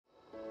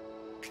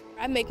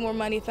I make more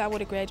money if I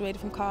would have graduated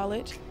from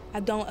college. I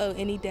don't owe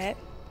any debt.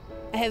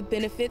 I have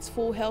benefits,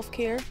 full health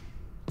care.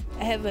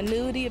 I have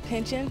annuity, a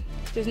pension.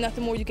 There's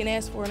nothing more you can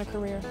ask for in a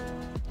career.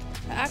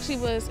 I actually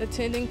was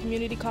attending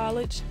community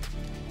college,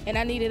 and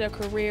I needed a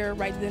career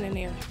right then and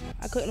there.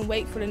 I couldn't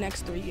wait for the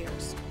next 3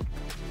 years.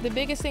 The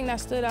biggest thing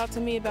that stood out to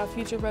me about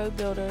Future Road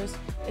Builders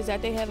is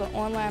that they have an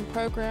online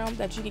program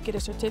that you can get a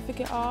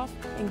certificate off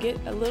and get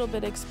a little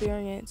bit of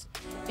experience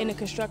in the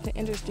construction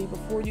industry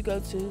before you go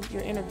to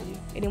your interview.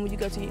 And then when you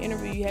go to your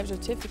interview, you have a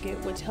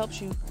certificate which helps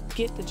you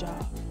get the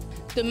job.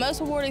 The most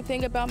rewarding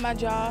thing about my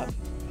job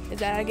is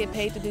that I get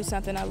paid to do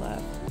something I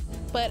love.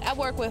 But I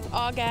work with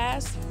all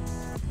guys,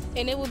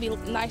 and it would be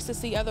nice to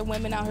see other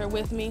women out here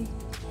with me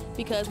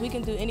because we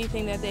can do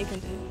anything that they can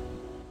do.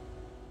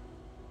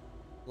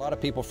 A lot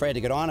of people afraid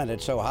to get on it.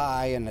 It's so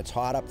high and it's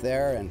hot up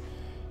there, and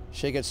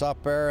she gets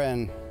up there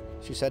and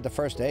she said the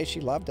first day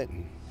she loved it,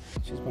 and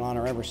she's been on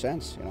her ever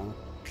since, you know.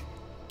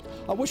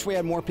 I wish we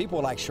had more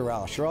people like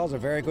Sherelle. Sherelle's a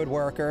very good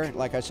worker.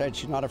 Like I said,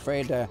 she's not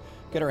afraid to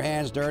get her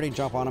hands dirty,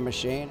 jump on a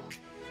machine.